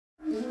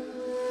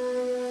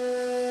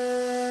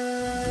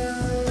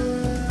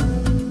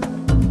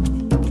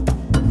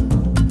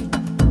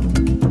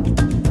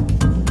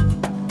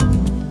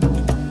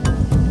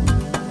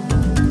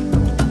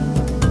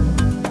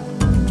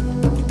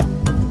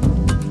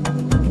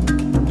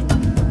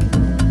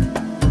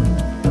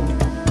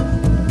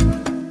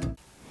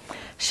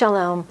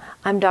Shalom,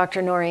 I'm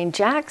Dr. Noreen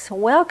Jacks,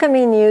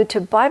 welcoming you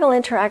to Bible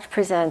Interact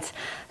Presents.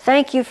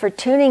 Thank you for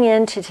tuning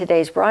in to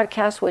today's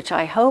broadcast, which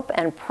I hope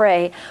and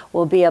pray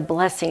will be a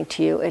blessing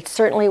to you. It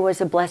certainly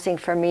was a blessing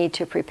for me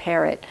to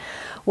prepare it.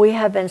 We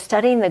have been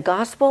studying the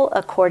Gospel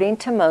according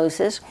to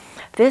Moses.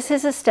 This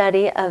is a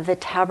study of the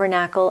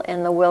tabernacle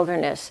in the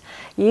wilderness.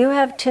 You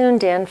have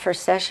tuned in for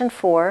session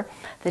 4,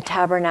 the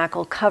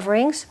tabernacle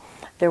coverings.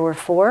 There were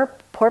 4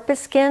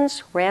 porpoise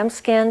skins, ram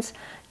skins,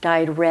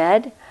 dyed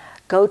red,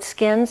 goat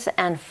skins,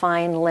 and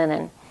fine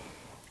linen.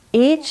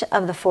 Each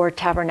of the 4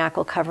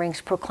 tabernacle coverings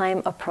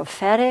proclaim a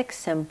prophetic,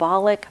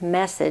 symbolic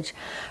message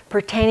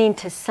pertaining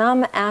to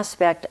some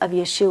aspect of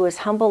Yeshua's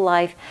humble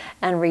life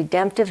and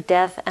redemptive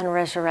death and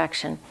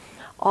resurrection.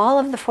 All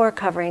of the 4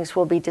 coverings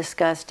will be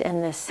discussed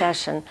in this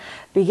session,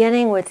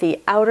 beginning with the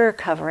outer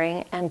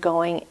covering and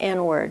going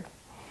inward.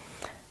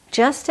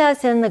 Just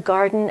as in the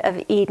Garden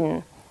of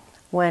Eden,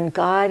 when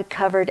God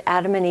covered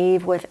Adam and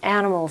Eve with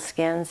animal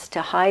skins to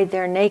hide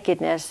their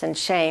nakedness and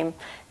shame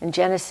in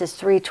Genesis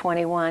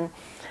 3:21,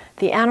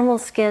 the animal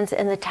skins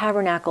in the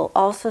tabernacle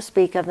also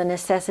speak of the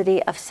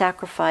necessity of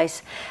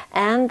sacrifice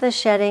and the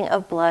shedding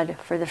of blood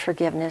for the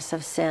forgiveness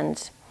of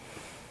sins.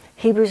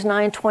 Hebrews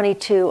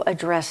 9:22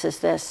 addresses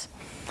this.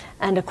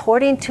 And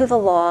according to the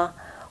law,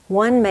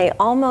 one may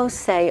almost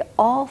say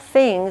all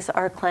things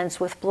are cleansed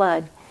with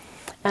blood,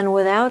 and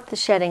without the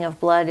shedding of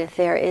blood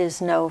there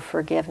is no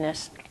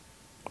forgiveness.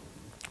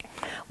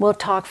 We'll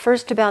talk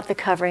first about the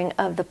covering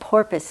of the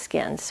porpoise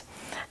skins.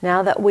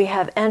 Now that we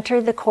have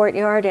entered the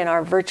courtyard in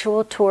our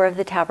virtual tour of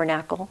the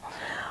tabernacle,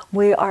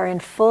 we are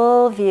in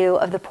full view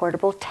of the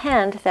portable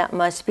tent that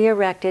must be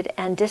erected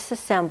and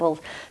disassembled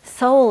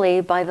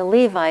solely by the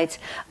Levites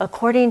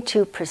according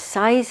to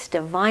precise,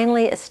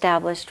 divinely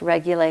established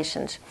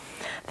regulations.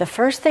 The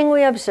first thing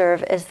we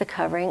observe is the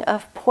covering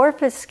of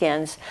porpoise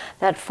skins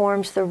that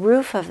forms the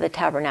roof of the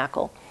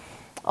tabernacle.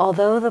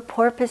 Although the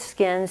porpoise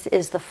skins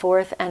is the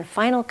 4th and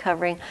final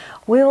covering,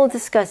 we will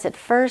discuss it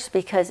first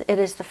because it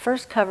is the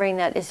first covering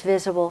that is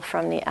visible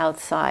from the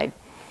outside.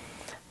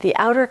 The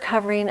outer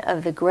covering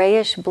of the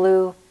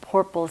grayish-blue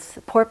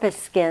porpoise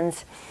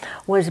skins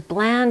was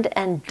bland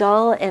and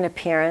dull in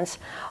appearance,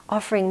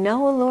 offering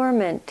no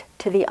allurement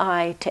to the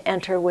eye to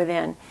enter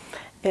within.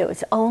 It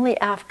was only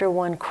after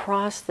one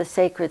crossed the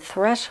sacred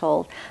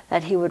threshold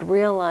that he would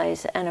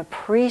realize and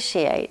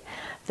appreciate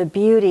the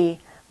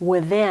beauty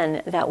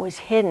within that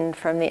was hidden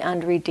from the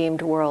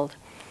unredeemed world.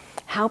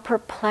 How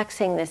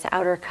perplexing this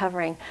outer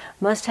covering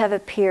must have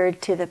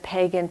appeared to the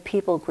pagan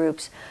people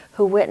groups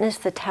who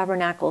witnessed the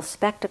tabernacle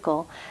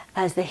spectacle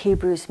as the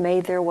Hebrews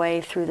made their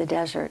way through the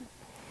desert.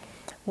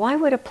 Why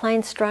would a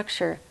plain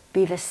structure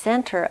be the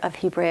center of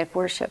Hebraic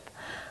worship?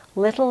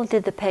 Little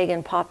did the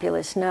pagan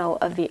populace know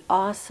of the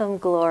awesome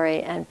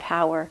glory and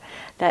power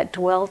that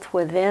dwelt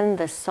within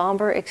the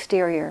somber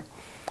exterior.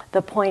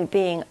 The point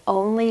being,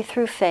 only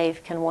through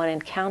faith can one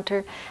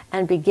encounter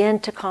and begin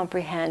to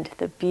comprehend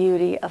the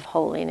beauty of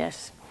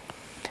holiness.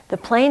 The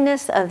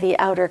plainness of the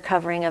outer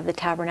covering of the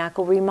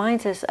tabernacle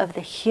reminds us of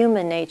the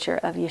human nature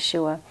of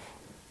Yeshua.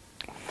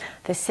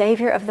 The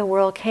Savior of the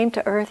world came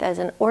to earth as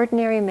an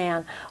ordinary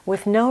man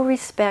with no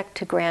respect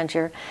to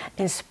grandeur,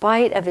 in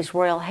spite of his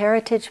royal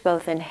heritage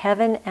both in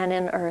heaven and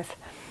in earth.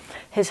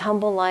 His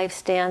humble life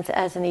stands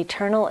as an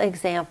eternal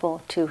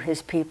example to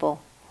his people.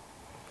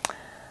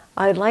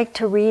 I'd like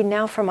to read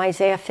now from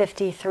Isaiah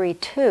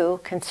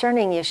 53:2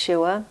 concerning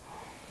Yeshua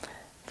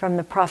from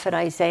the prophet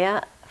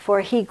Isaiah.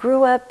 For he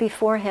grew up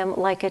before him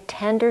like a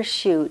tender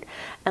shoot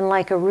and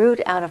like a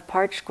root out of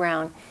parched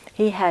ground.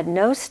 He had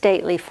no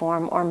stately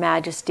form or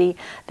majesty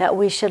that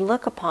we should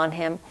look upon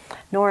him,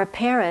 nor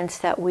appearance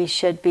that we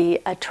should be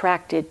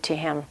attracted to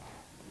him.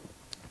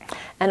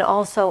 And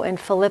also in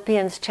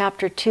Philippians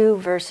chapter 2,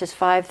 verses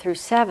 5 through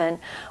 7,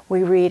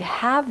 we read,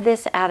 "Have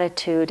this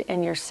attitude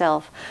in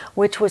yourself,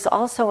 which was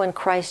also in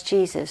Christ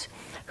Jesus,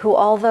 who,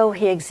 although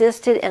he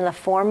existed in the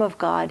form of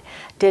God,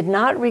 did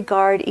not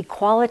regard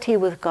equality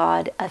with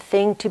God a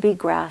thing to be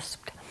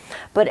grasped,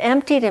 but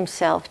emptied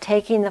himself,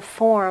 taking the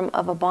form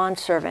of a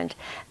bondservant,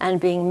 and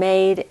being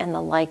made in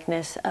the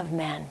likeness of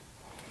men."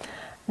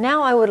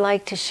 Now I would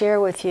like to share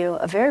with you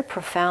a very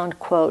profound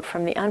quote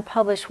from the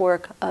unpublished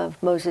work of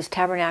Moses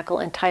Tabernacle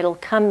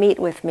entitled "Come Meet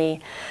With Me."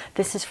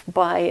 This is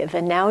by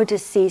the now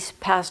deceased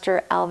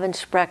pastor Alvin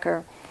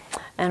Sprecher,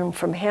 and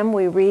from him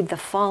we read the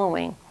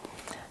following.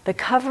 The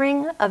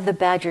covering of the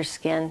badger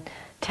skin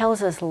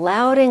tells us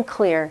loud and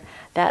clear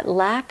that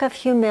lack of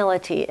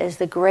humility is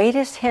the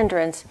greatest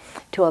hindrance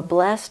to a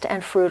blessed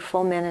and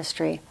fruitful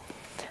ministry.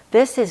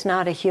 This is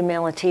not a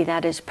humility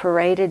that is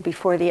paraded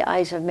before the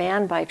eyes of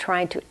man by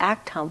trying to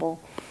act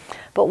humble,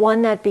 but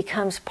one that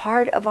becomes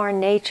part of our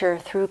nature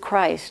through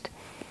Christ.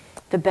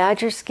 The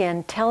badger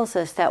skin tells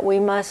us that we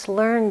must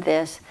learn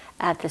this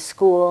at the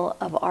school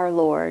of our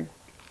Lord.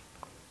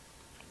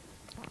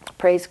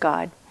 Praise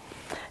God.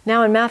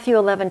 Now in Matthew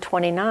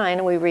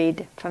 11:29, we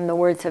read from the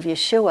words of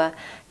Yeshua,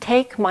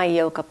 "Take my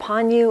yoke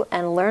upon you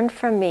and learn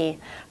from me,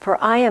 for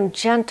I am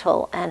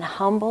gentle and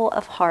humble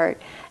of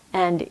heart,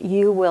 and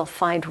you will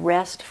find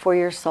rest for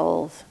your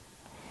souls."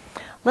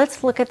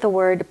 Let's look at the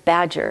word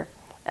badger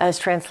as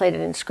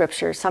translated in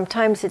Scripture.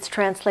 Sometimes it's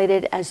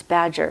translated as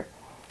badger,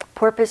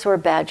 porpoise or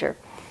badger.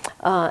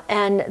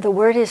 And the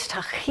word is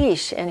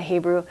tachish in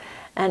Hebrew,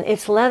 and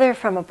it's leather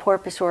from a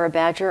porpoise or a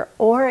badger,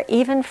 or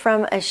even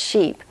from a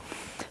sheep.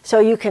 So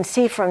you can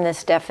see from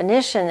this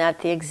definition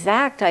that the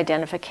exact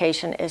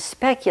identification is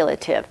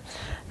speculative,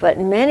 but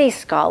many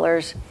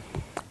scholars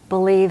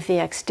believe the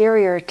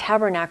exterior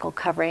tabernacle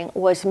covering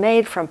was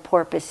made from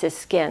porpoises'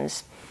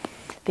 skins.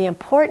 The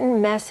important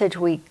message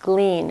we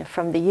glean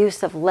from the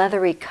use of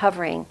leathery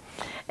covering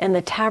in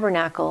the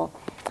tabernacle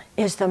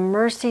is the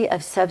mercy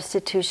of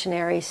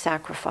substitutionary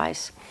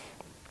sacrifice.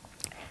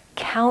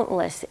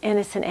 Countless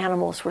innocent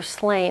animals were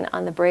slain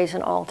on the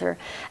brazen altar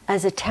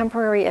as a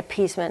temporary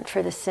appeasement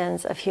for the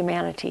sins of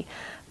humanity,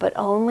 but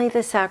only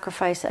the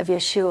sacrifice of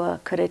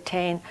Yeshua could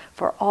attain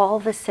for all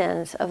the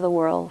sins of the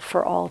world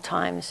for all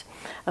times,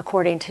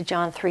 according to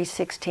John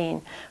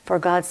 3:16. For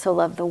God so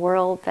loved the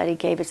world that he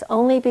gave his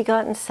only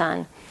begotten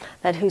Son,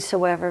 that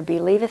whosoever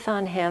believeth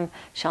on him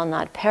shall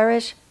not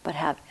perish, but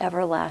have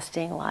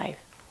everlasting life.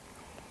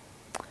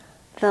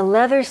 The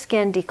leather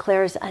skin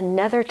declares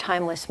another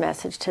timeless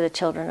message to the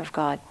children of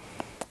God.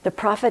 The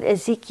prophet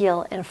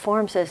Ezekiel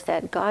informs us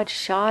that God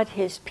shod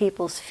his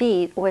people's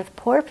feet with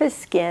porpoise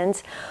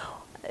skins,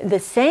 the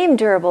same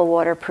durable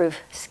waterproof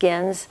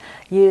skins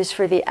used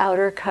for the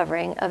outer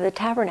covering of the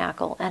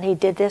tabernacle. And he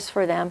did this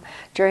for them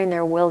during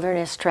their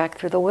wilderness trek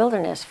through the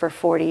wilderness for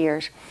 40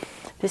 years.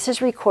 This is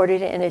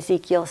recorded in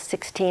Ezekiel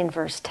 16,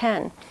 verse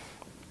 10.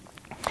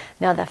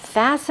 Now the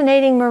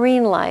fascinating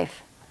marine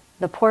life,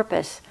 the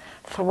porpoise,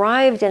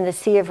 thrived in the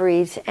Sea of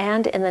Reeds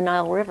and in the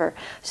Nile River,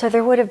 so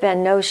there would have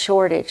been no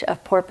shortage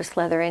of porpoise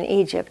leather in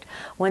Egypt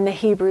when the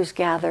Hebrews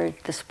gathered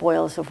the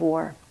spoils of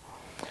war.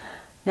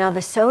 Now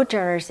the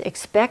sojourners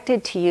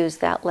expected to use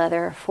that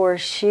leather for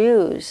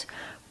shoes,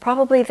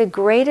 probably the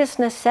greatest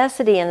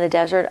necessity in the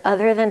desert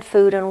other than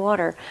food and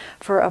water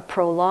for a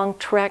prolonged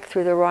trek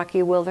through the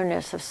rocky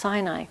wilderness of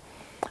Sinai,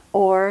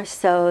 or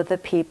so the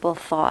people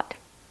thought.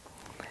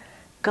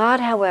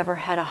 God, however,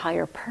 had a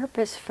higher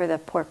purpose for the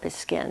porpoise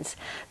skins.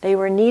 They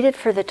were needed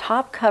for the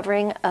top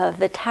covering of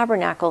the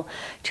tabernacle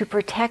to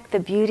protect the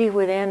beauty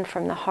within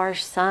from the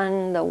harsh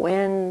sun, the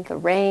wind, the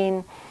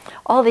rain,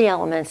 all the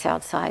elements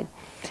outside.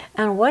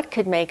 And what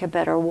could make a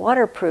better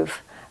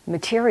waterproof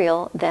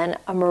material than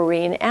a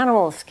marine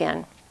animal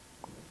skin?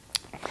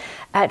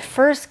 At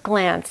first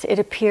glance, it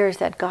appears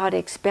that God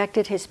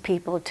expected his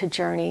people to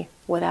journey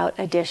without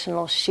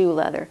additional shoe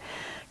leather.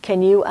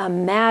 Can you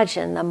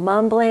imagine the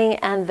mumbling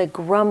and the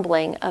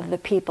grumbling of the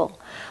people?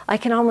 I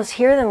can almost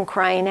hear them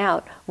crying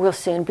out, "We'll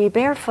soon be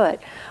barefoot.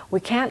 We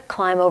can't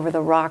climb over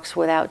the rocks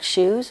without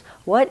shoes.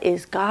 What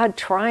is God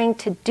trying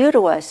to do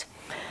to us?"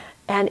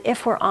 And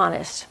if we're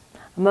honest,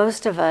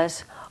 most of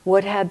us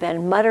would have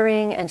been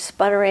muttering and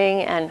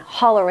sputtering and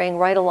hollering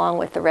right along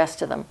with the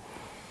rest of them.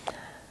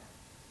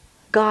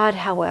 God,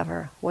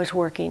 however, was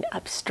working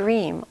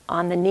upstream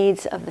on the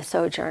needs of the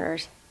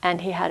sojourners, and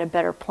he had a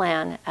better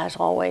plan, as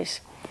always.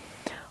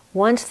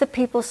 Once the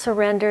people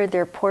surrendered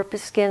their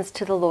porpoise skins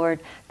to the Lord,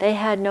 they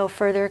had no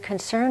further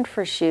concern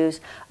for shoes,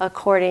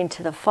 according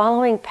to the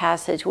following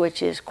passage,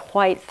 which is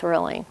quite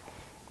thrilling.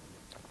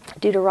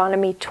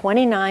 Deuteronomy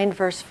 29,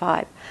 verse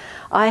 5.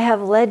 "I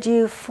have led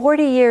you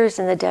 40 years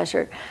in the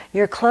desert.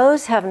 Your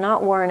clothes have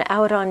not worn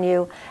out on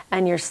you,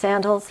 and your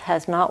sandals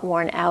has not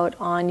worn out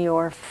on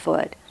your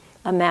foot."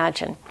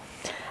 Imagine.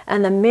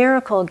 And the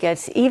miracle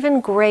gets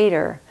even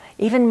greater,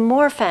 even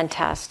more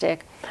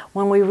fantastic,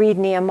 when we read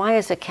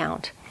Nehemiah's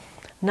account.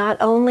 Not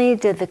only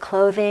did the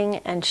clothing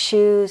and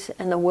shoes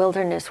and the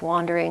wilderness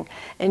wandering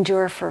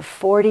endure for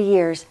 40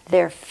 years,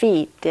 their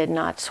feet did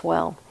not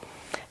swell.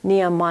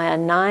 Nehemiah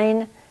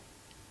 9,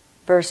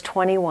 verse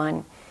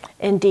 21.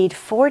 "Indeed,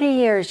 40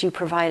 years you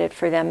provided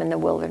for them in the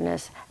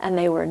wilderness, and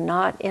they were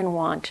not in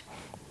want.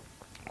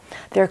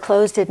 Their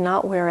clothes did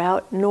not wear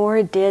out,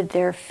 nor did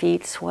their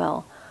feet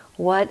swell."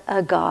 What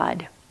a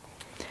God.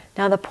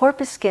 Now the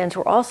porpoise skins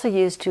were also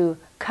used to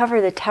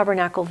cover the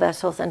tabernacle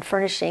vessels and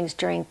furnishings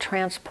during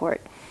transport.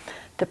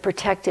 The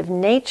protective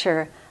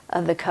nature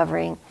of the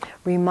covering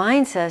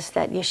reminds us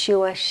that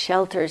Yeshua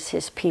shelters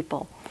his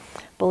people.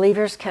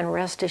 Believers can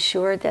rest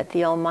assured that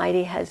the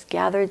Almighty has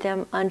gathered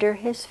them under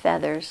his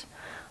feathers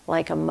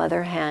like a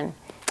mother hen.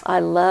 I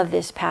love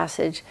this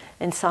passage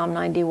in Psalm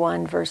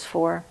 91, verse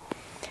 4.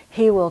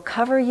 "He will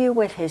cover you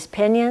with his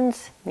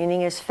pinions,"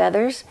 meaning his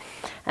feathers,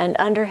 "and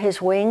under his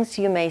wings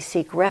you may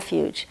seek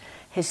refuge.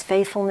 His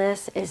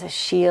faithfulness is a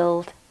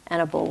shield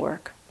and a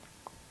bulwark."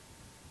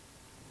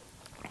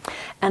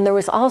 And there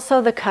was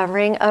also the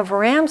covering of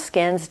ram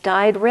skins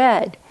dyed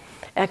red.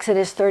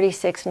 Exodus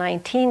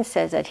 36:19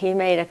 says that he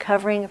made a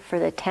covering for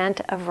the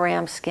tent of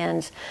ram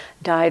skins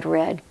dyed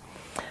red.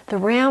 The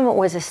ram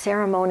was a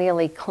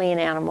ceremonially clean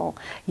animal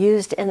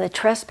used in the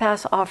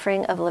trespass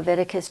offering of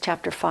Leviticus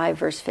chapter 5,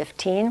 verse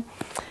 15.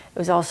 It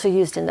was also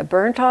used in the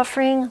burnt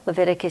offering,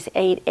 Leviticus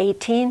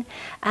 8:18,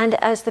 and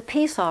as the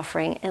peace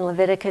offering in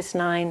Leviticus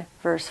 9,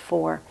 verse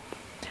 4.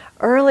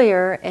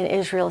 Earlier in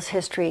Israel's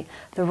history,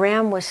 the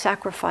ram was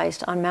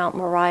sacrificed on Mount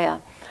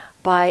Moriah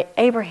by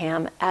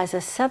Abraham as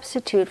a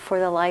substitute for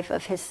the life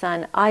of his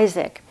son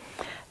Isaac,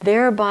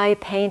 thereby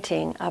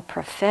painting a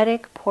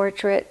prophetic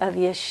portrait of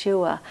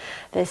Yeshua,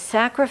 the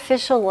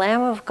sacrificial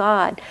Lamb of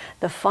God,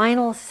 the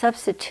final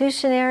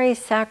substitutionary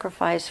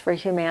sacrifice for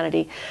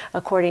humanity,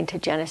 according to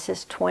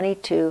Genesis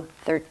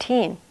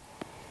 22:13.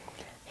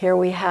 Here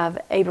we have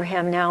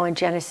Abraham now in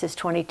Genesis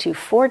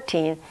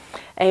 22:14.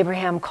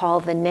 Abraham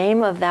called the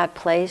name of that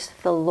place,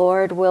 "The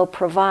Lord will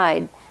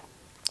provide."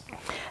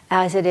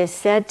 As it is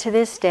said to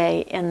this day,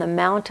 in the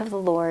mount of the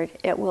Lord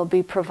it will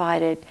be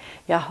provided,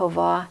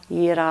 Yehovah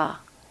Yirah.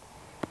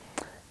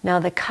 Now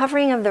the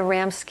covering of the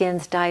ram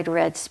skins dyed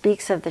red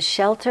speaks of the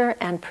shelter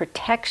and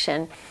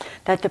protection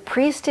that the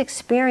priests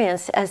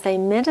experienced as they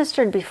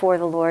ministered before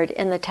the Lord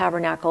in the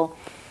tabernacle,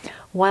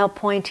 while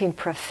pointing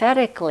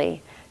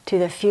prophetically to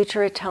the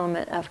future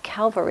atonement of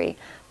Calvary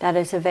that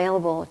is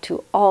available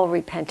to all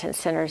repentant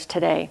sinners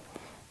today.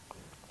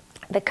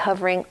 The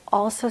covering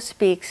also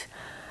speaks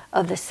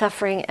of the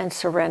suffering and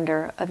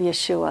surrender of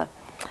Yeshua,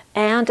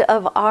 and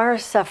of our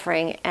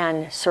suffering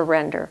and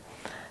surrender.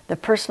 The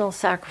personal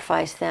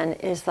sacrifice, then,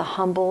 is the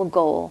humble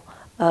goal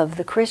of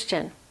the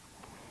Christian.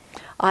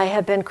 I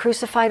have been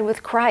crucified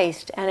with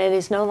Christ, and it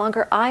is no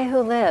longer I who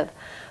live,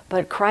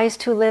 but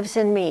Christ who lives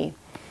in me.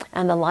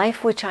 And the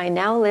life which I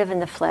now live in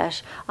the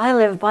flesh, I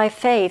live by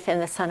faith in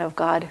the Son of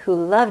God, who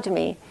loved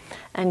me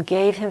and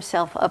gave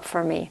himself up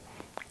for me.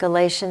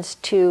 Galatians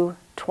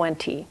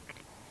 2:20.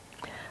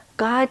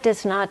 God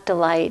does not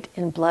delight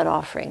in blood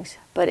offerings,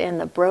 but in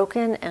the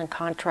broken and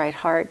contrite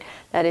heart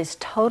that is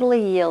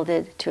totally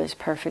yielded to his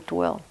perfect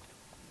will.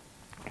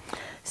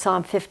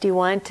 Psalm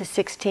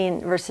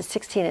 51:16, verses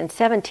 16 and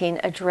 17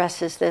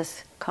 addresses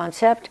this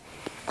concept.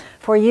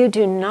 For you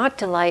do not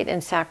delight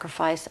in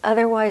sacrifice,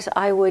 otherwise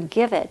I would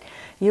give it.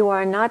 You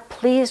are not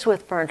pleased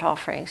with burnt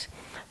offerings.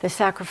 The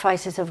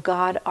sacrifices of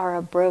God are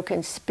a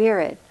broken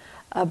spirit,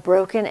 a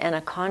broken and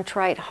a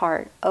contrite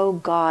heart. O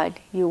God,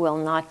 you will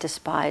not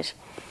despise.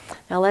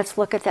 Now let's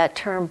look at that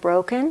term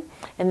broken.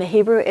 In the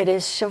Hebrew it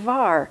is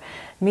shavar,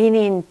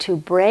 meaning to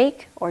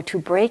break or to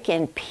break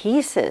in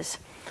pieces.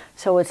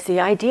 So it's the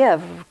idea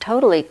of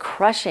totally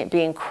crushing,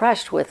 being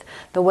crushed with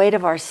the weight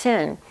of our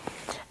sin.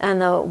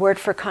 And the word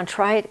for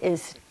contrite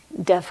is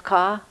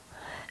defka,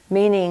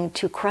 meaning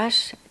to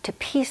crush to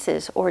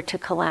pieces or to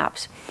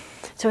collapse.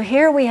 So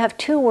here we have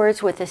two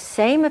words with the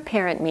same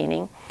apparent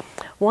meaning,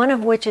 one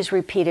of which is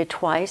repeated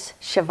twice,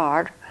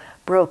 shavar,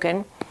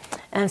 broken.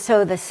 And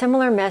so the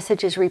similar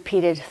message is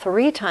repeated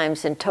 3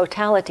 times in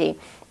totality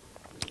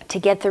to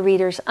get the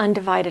reader's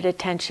undivided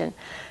attention.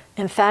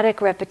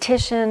 Emphatic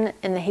repetition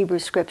in the Hebrew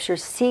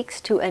Scriptures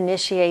seeks to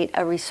initiate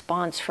a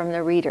response from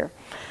the reader.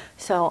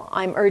 So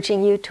I'm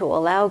urging you to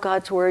allow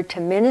God's Word to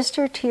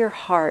minister to your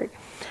heart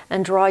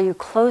and draw you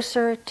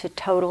closer to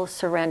total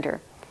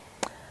surrender.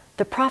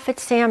 The prophet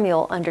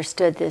Samuel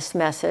understood this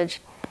message,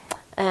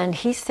 and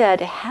he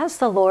said, "Has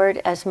the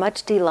Lord as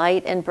much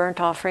delight in burnt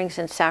offerings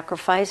and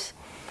sacrifice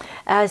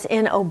as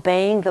in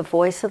obeying the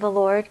voice of the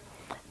Lord?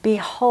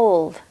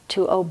 Behold,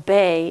 to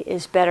obey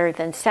is better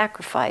than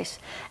sacrifice,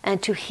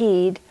 and to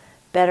heed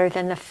better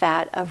than the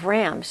fat of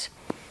rams.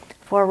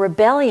 For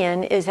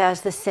rebellion is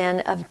as the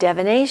sin of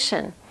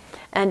divination,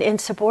 and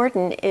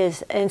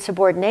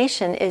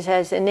insubordination is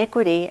as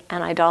iniquity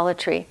and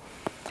idolatry.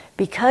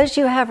 Because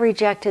you have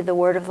rejected the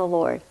word of the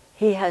Lord,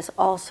 he has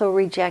also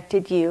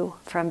rejected you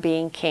from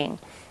being king."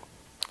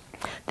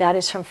 That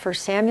is from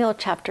 1 Samuel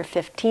chapter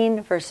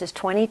 15, verses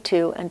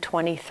 22 and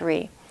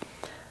 23.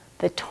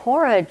 The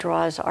Torah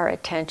draws our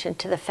attention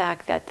to the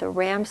fact that the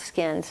ram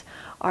skins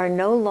are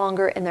no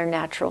longer in their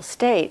natural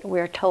state. We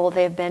are told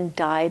they have been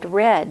dyed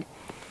red.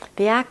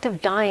 The act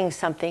of dyeing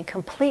something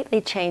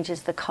completely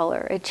changes the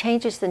color. It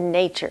changes the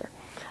nature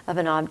of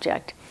an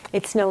object.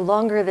 It's no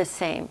longer the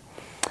same.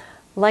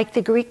 Like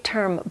the Greek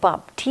term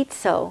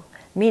baptizo,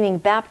 meaning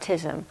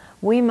baptism,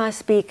 we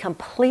must be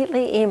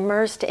completely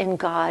immersed in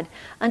God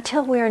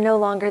until we are no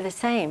longer the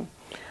same.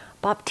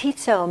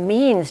 Baptizo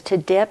means to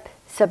dip,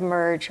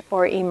 submerge,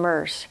 or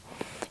immerse.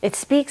 It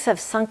speaks of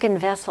sunken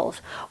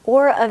vessels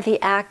or of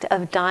the act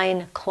of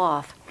dyeing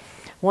cloth.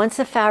 Once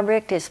a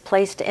fabric is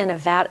placed in a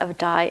vat of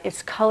dye,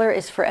 its color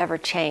is forever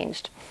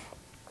changed.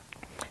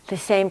 The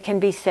same can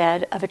be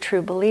said of a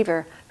true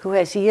believer who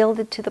has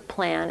yielded to the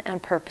plan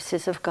and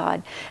purposes of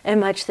God, in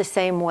much the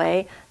same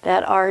way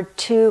that our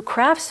 2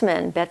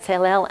 craftsmen,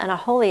 Bezalel and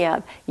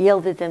Aholiab,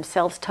 yielded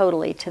themselves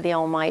totally to the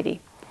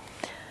Almighty.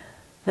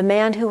 The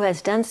man who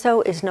has done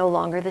so is no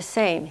longer the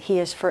same. He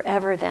is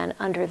forever then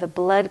under the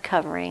blood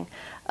covering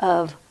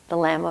of the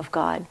Lamb of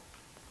God.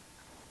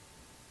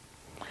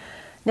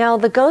 Now,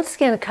 the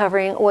goatskin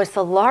covering was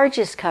the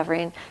largest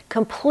covering,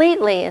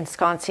 completely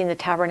ensconcing the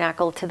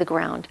tabernacle to the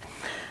ground.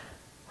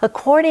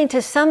 According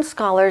to some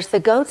scholars, the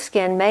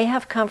goatskin may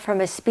have come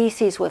from a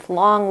species with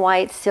long,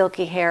 white,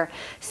 silky hair,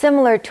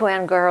 similar to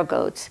Angora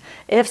goats.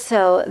 If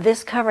so,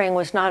 this covering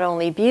was not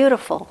only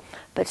beautiful,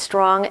 but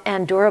strong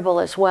and durable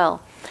as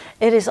well.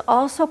 It is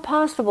also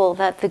possible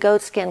that the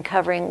goatskin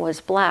covering was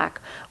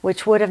black,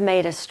 which would have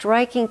made a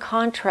striking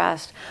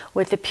contrast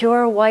with the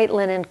pure white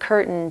linen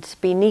curtains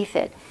beneath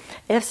it.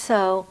 If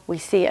so, we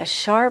see a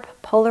sharp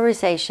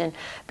polarization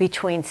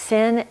between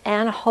sin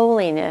and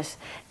holiness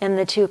in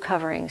the two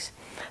coverings.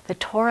 The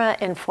Torah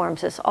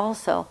informs us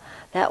also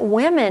that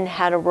women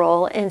had a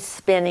role in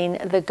spinning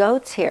the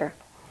goats here.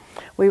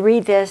 We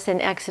read this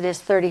in Exodus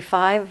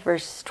 35,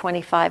 verses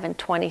 25 and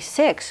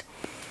 26.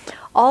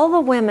 All the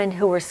women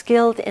who were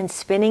skilled in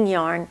spinning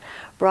yarn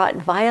brought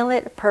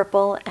violet,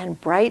 purple, and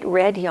bright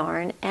red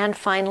yarn and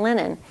fine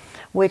linen,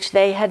 which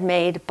they had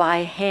made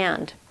by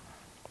hand.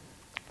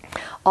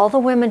 All the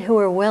women who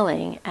were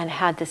willing and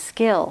had the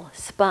skill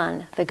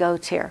spun the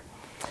goat's hair.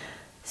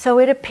 So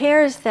it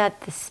appears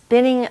that the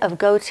spinning of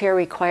goat's hair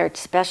required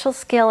special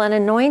skill and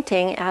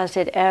anointing, as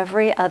did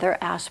every other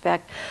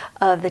aspect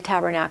of the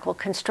tabernacle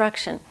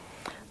construction.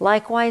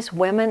 Likewise,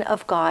 women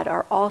of God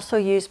are also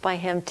used by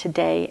him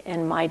today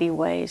in mighty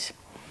ways.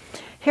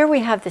 Here we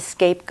have the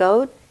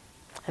scapegoat,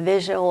 a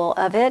visual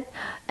of it,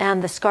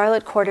 and the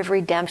scarlet cord of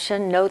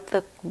redemption. Note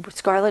the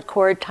scarlet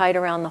cord tied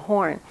around the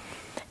horn.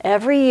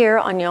 Every year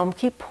on Yom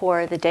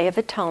Kippur, the Day of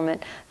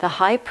Atonement, the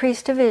high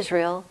priest of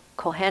Israel,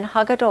 Kohen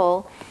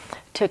Hagadol,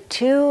 took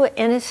 2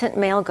 innocent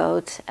male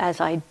goats,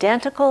 as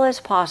identical as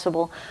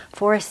possible,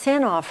 for a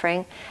sin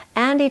offering,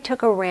 and he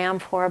took a ram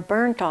for a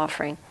burnt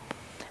offering.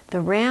 The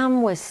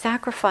ram was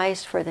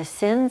sacrificed for the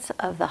sins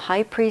of the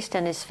high priest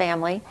and his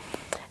family,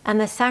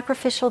 and the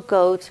sacrificial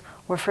goats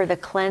were for the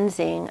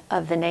cleansing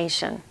of the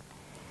nation.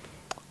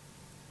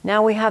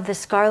 Now we have the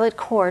scarlet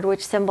cord,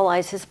 which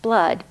symbolizes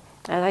blood.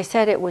 As I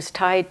said, it was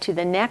tied to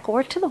the neck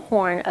or to the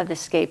horn of the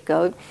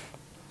scapegoat,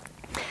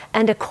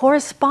 and a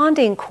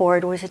corresponding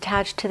cord was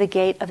attached to the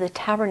gate of the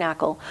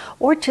tabernacle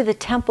or to the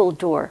temple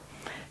door.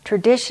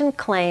 Tradition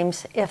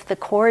claims if the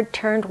cord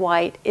turned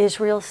white,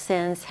 Israel's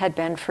sins had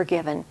been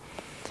forgiven.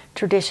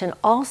 Tradition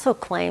also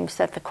claims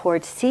that the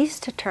cord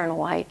ceased to turn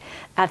white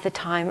at the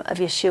time of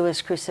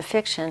Yeshua's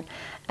crucifixion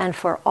and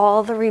for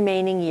all the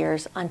remaining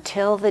years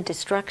until the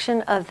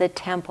destruction of the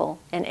temple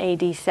in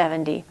AD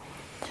 70.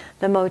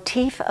 The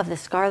motif of the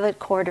scarlet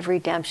cord of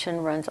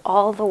redemption runs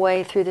all the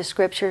way through the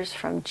scriptures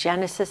from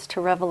Genesis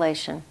to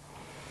Revelation.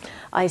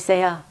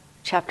 Isaiah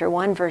chapter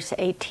 1 verse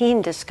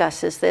 18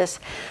 discusses this.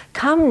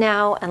 "Come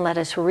now and let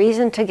us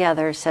reason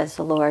together, says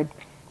the Lord.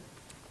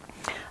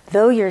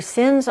 Though your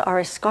sins are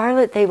as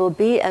scarlet, they will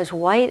be as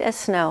white as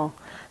snow.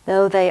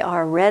 Though they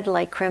are red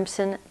like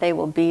crimson, they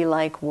will be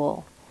like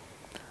wool."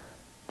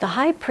 The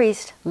high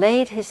priest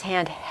laid his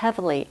hand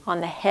heavily on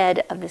the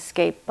head of the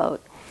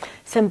scapegoat,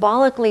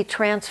 symbolically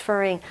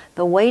transferring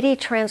the weighty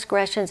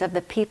transgressions of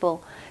the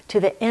people to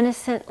the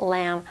innocent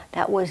lamb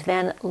that was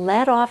then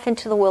led off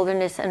into the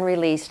wilderness and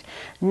released,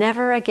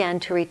 never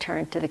again to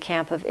return to the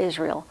camp of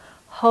Israel.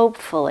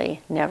 Hopefully,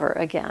 never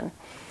again.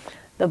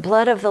 The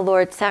blood of the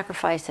Lord's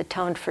sacrifice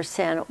atoned for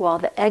sin, while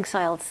the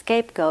exiled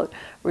scapegoat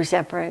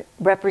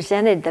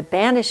represented the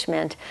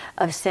banishment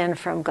of sin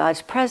from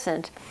God's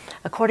presence,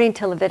 according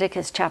to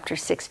Leviticus chapter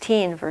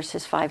 16,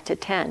 verses 5 to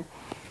 10.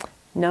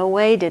 No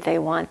way did they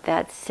want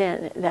that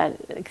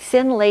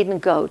sin-laden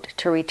goat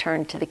to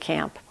return to the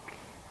camp.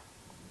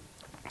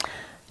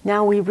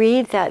 Now we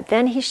read that,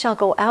 "Then he shall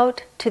go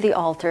out to the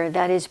altar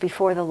that is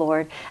before the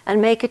Lord,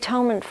 and make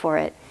atonement for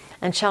it,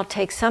 and shall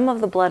take some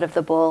of the blood of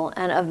the bull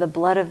and of the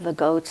blood of the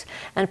goats,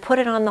 and put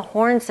it on the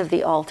horns of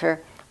the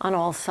altar on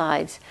all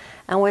sides.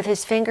 And with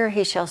his finger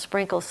he shall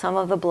sprinkle some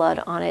of the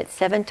blood on it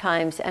 7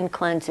 times, and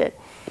cleanse it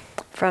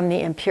from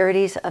the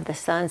impurities of the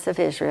sons of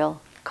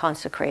Israel,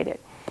 consecrate it.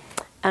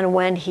 And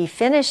when he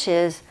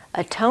finishes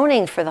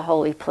atoning for the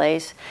holy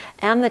place,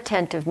 and the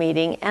tent of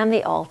meeting, and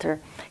the altar,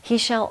 he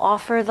shall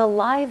offer the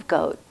live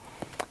goat.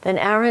 Then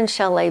Aaron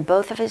shall lay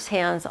both of his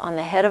hands on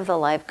the head of the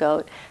live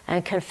goat,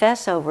 and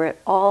confess over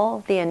it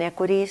all the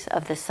iniquities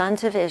of the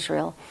sons of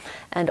Israel,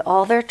 and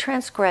all their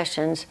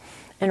transgressions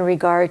in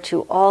regard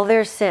to all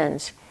their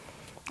sins.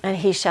 And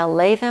he shall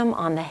lay them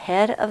on the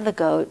head of the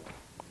goat,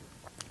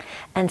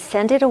 and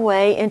send it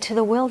away into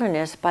the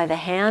wilderness by the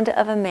hand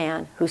of a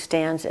man who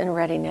stands in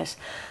readiness.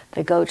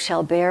 The goat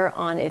shall bear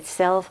on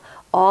itself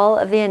all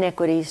of the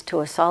iniquities to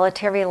a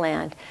solitary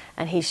land,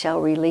 and he shall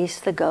release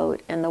the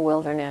goat in the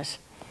wilderness."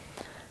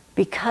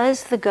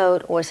 Because the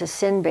goat was a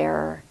sin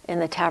bearer in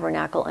the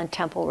tabernacle and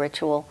temple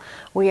ritual,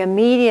 we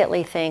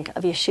immediately think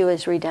of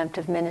Yeshua's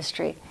redemptive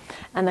ministry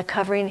and the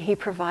covering he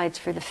provides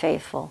for the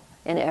faithful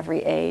in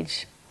every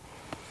age.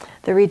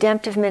 The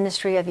redemptive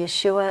ministry of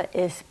Yeshua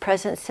is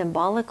present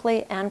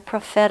symbolically and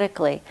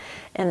prophetically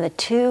in the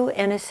 2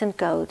 innocent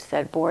goats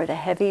that bore the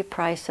heavy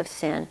price of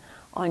sin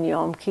on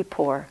Yom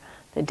Kippur,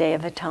 the Day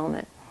of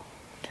Atonement.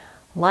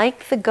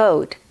 Like the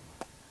goat,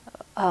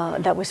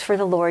 that was for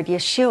the Lord.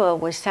 Yeshua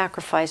was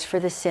sacrificed for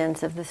the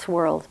sins of this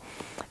world.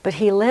 But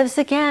he lives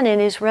again in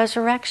his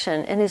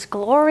resurrection, in his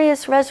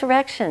glorious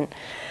resurrection,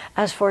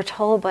 as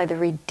foretold by the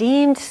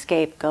redeemed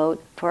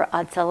scapegoat for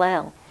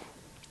Atzalel,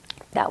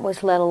 that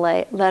was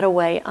led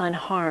away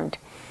unharmed.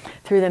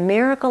 Through the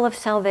miracle of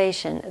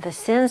salvation, the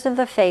sins of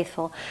the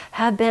faithful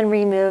have been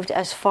removed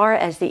as far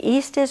as the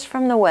east is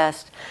from the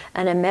west,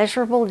 an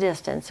immeasurable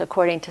distance,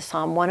 according to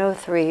Psalm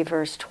 103,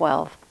 verse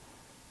 12.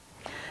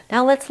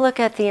 Now let's look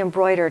at the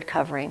embroidered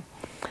covering.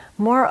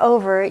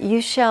 Moreover,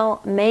 you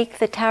shall make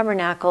the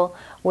tabernacle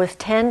with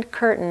 10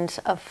 curtains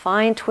of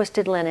fine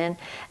twisted linen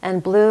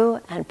and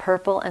blue and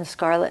purple and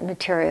scarlet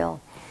material.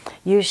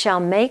 You shall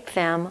make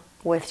them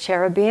with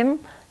cherubim,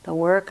 the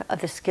work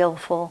of the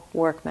skillful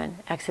workman.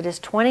 Exodus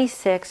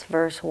 26,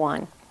 verse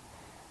 1.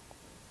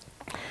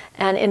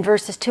 And in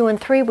verses 2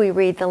 and 3 we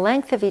read, the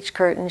length of each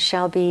curtain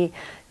shall be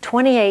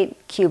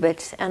 28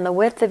 cubits, and the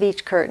width of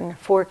each curtain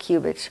 4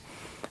 cubits.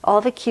 All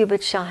the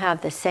cubits shall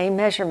have the same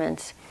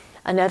measurements.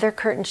 Another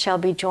curtain shall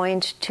be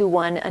joined to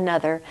one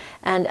another,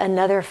 and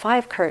another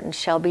 5 curtains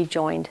shall be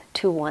joined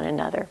to one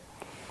another.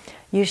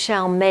 You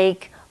shall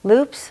make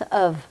loops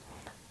of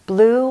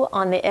blue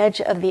on the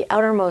edge of the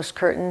outermost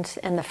curtains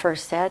in the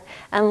first set,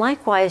 and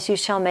likewise you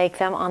shall make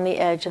them on the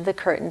edge of the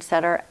curtains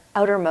that are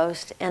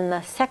outermost in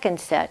the second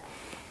set.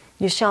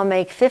 You shall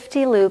make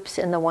 50 loops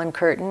in the one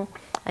curtain,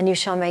 and you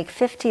shall make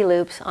 50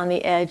 loops on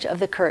the edge of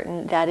the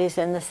curtain that is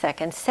in the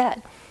second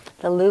set.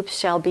 The loops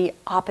shall be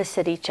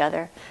opposite each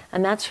other.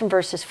 And that's from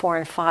verses 4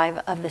 and 5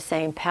 of the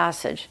same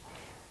passage.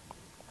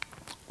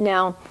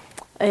 Now,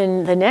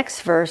 in the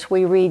next verse,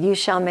 we read, you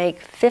shall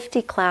make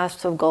 50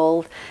 clasps of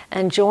gold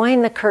and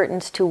join the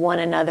curtains to one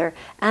another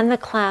and the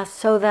clasps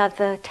so that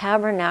the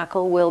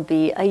tabernacle will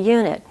be a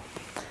unit.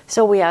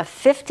 So we have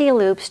 50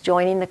 loops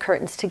joining the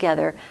curtains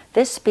together.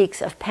 This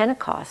speaks of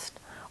Pentecost,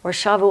 or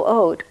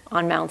Shavuot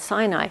on Mount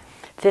Sinai,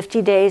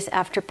 50 days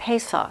after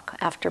Pesach,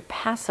 after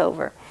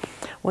Passover,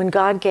 when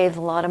God gave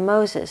the law to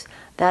Moses.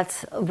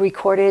 That's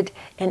recorded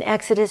in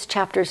Exodus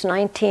chapters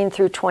 19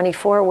 through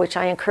 24, which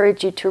I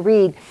encourage you to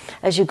read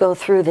as you go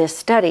through this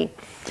study.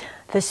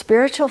 The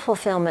spiritual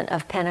fulfillment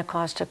of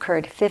Pentecost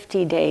occurred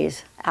 50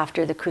 days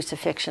after the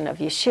crucifixion of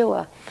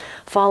Yeshua,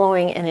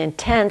 following an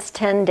intense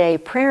 10-day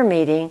prayer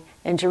meeting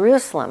in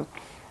Jerusalem.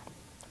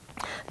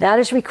 That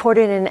is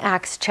recorded in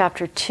Acts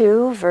chapter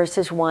 2,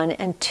 verses 1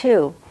 and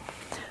 2.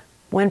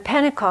 When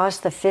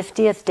Pentecost, the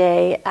 50th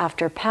day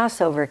after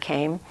Passover,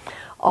 came,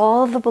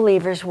 all the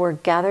believers were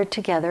gathered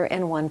together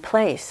in one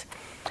place.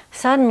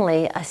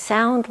 Suddenly, a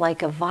sound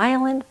like a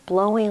violent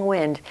blowing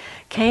wind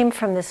came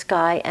from the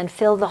sky and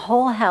filled the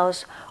whole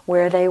house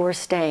where they were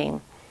staying.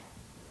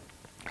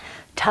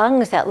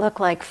 Tongues that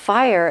looked like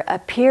fire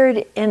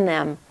appeared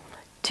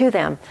to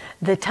them.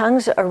 The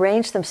tongues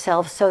arranged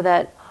themselves so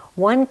that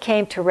one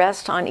came to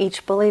rest on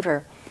each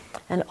believer.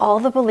 And all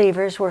the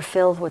believers were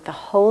filled with the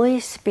Holy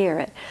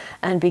Spirit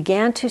and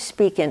began to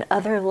speak in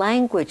other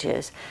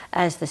languages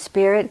as the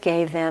Spirit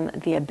gave them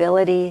the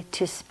ability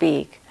to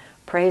speak.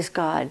 Praise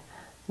God.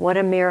 What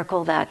a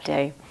miracle that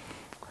day.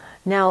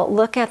 Now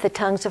look at the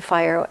tongues of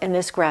fire in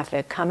this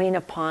graphic coming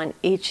upon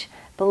each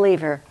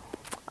believer,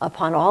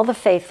 upon all the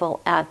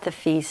faithful at the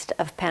Feast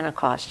of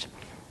Pentecost.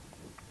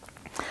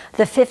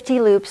 The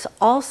 50 loops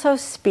also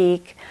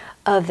speak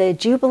of the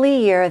Jubilee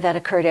year that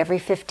occurred every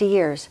 50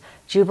 years.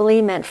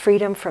 Jubilee meant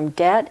freedom from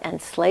debt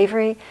and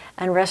slavery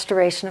and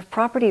restoration of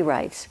property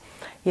rights.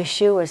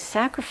 Yeshua's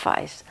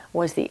sacrifice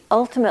was the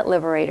ultimate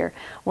liberator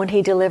when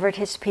he delivered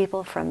his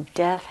people from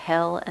death,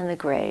 hell, and the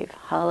grave.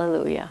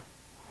 Hallelujah.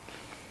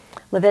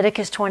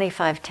 Leviticus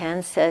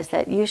 25:10 says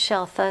that you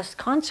shall thus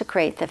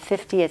consecrate the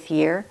 50th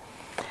year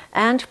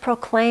and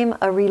proclaim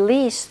a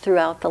release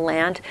throughout the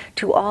land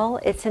to all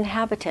its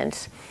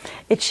inhabitants.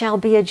 It shall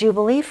be a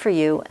jubilee for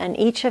you, and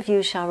each of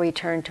you shall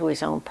return to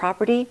his own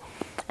property,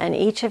 and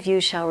each of you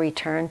shall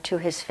return to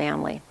his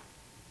family.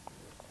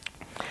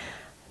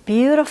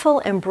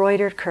 Beautiful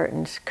embroidered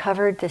curtains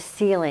covered the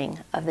ceiling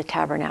of the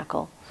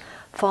tabernacle,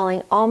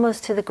 falling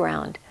almost to the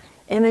ground.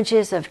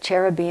 Images of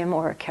cherubim,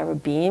 or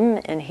cherubim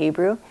in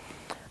Hebrew,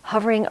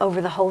 hovering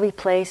over the holy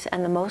place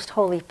and the most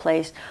holy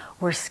place,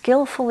 were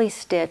skillfully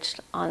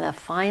stitched on the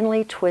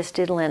finely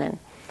twisted linen.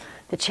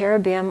 The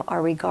cherubim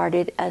are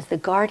regarded as the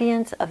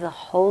guardians of the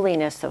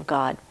holiness of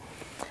God.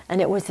 And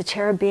it was the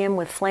cherubim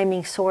with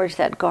flaming swords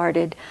that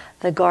guarded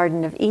the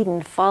Garden of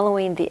Eden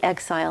following the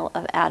exile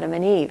of Adam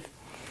and Eve.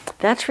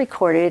 That's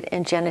recorded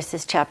in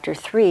Genesis chapter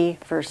 3,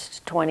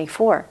 verse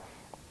 24.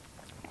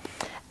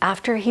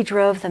 After he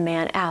drove the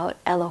man out,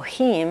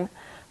 Elohim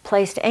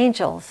placed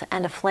angels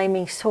and a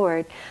flaming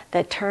sword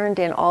that turned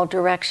in all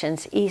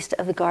directions east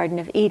of the Garden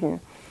of Eden,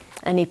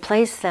 and he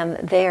placed them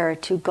there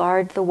to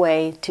guard the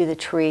way to the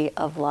tree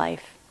of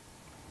life.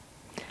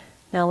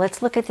 Now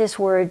let's look at this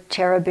word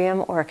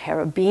cherubim, or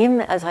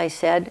cherubim. As I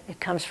said, it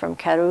comes from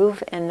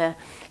keruv in the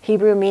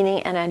Hebrew,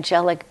 meaning an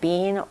angelic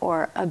being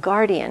or a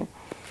guardian.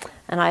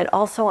 And I'd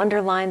also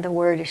underline the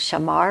word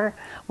shamar,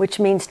 which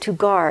means to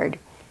guard.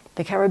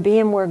 The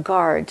cherubim were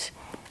guards.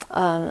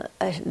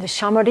 the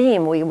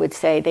shamarim, we would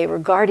say. They were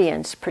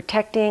guardians,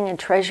 protecting and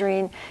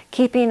treasuring,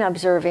 keeping,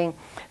 observing.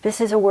 This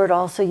is a word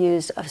also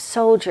used of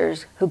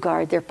soldiers who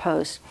guard their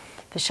posts.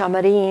 The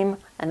shamarim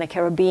and the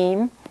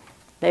cherubim,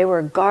 they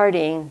were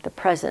guarding the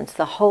presence,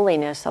 the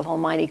holiness of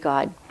Almighty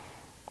God.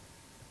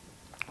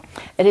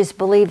 It is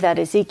believed that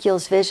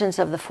Ezekiel's visions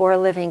of the four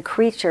living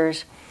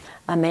creatures,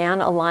 a man,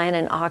 a lion,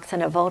 an ox,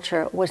 and a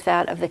vulture, was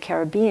that of the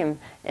cherubim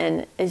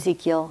in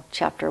Ezekiel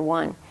chapter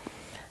 1.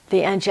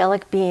 The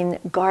angelic being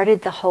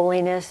guarded the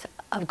holiness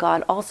of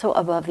God also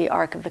above the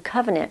Ark of the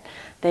Covenant.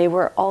 They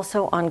were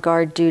also on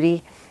guard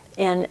duty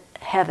in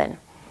heaven.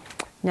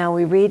 Now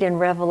we read in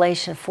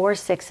Revelation 4,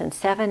 6, and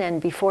 7,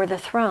 and before the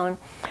throne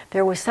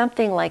there was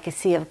something like a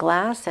sea of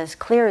glass, as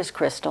clear as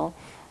crystal.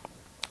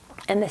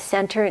 In the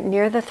center,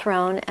 near the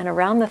throne and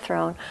around the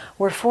throne,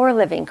 were four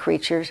living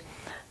creatures,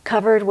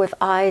 covered with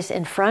eyes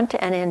in front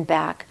and in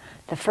back.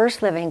 The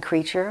first living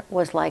creature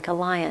was like a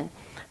lion.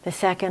 The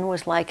second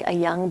was like a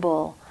young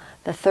bull.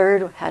 The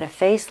third had a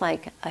face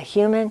like a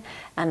human,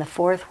 and the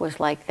fourth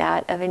was like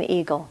that of an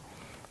eagle.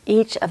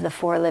 Each of the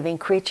four living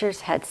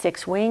creatures had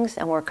 6 wings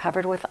and were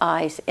covered with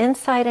eyes,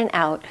 inside and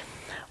out.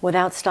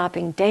 Without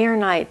stopping day or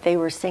night, they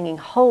were singing,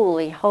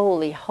 "Holy,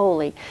 holy,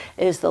 holy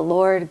is the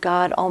Lord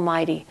God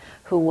Almighty,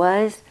 who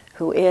was,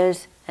 who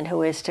is, and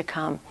who is to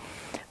come."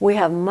 We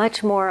have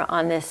much more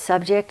on this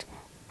subject,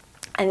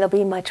 and there'll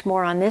be much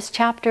more on this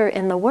chapter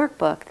in the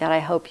workbook that I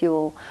hope you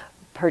will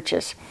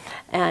purchase.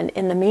 And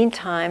in the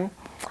meantime,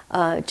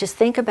 just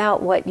think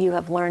about what you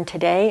have learned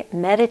today,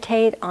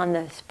 meditate on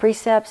the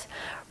precepts,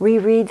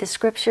 reread the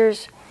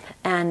scriptures,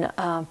 and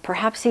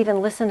perhaps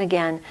even listen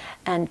again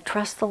and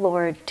trust the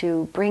Lord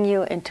to bring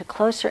you into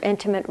closer,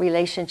 intimate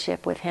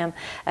relationship with Him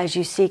as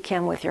you seek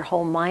Him with your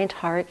whole mind,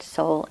 heart,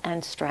 soul,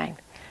 and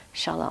strength.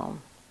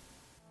 Shalom.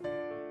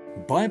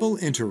 Bible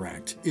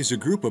Interact is a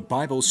group of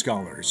Bible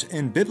scholars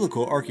and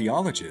biblical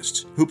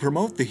archaeologists who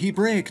promote the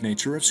Hebraic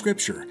nature of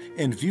Scripture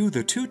and view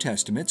the two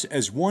Testaments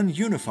as one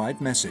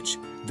unified message.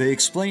 They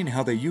explain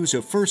how they use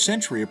a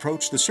first-century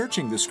approach to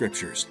searching the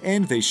Scriptures,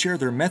 and they share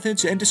their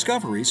methods and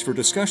discoveries for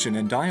discussion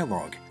and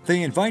dialogue.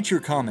 They invite your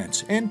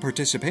comments and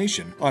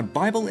participation on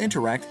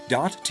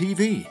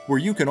BibleInteract.tv, where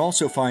you can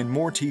also find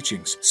more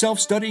teachings,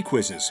 self-study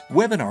quizzes,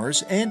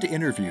 webinars, and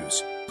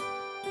interviews.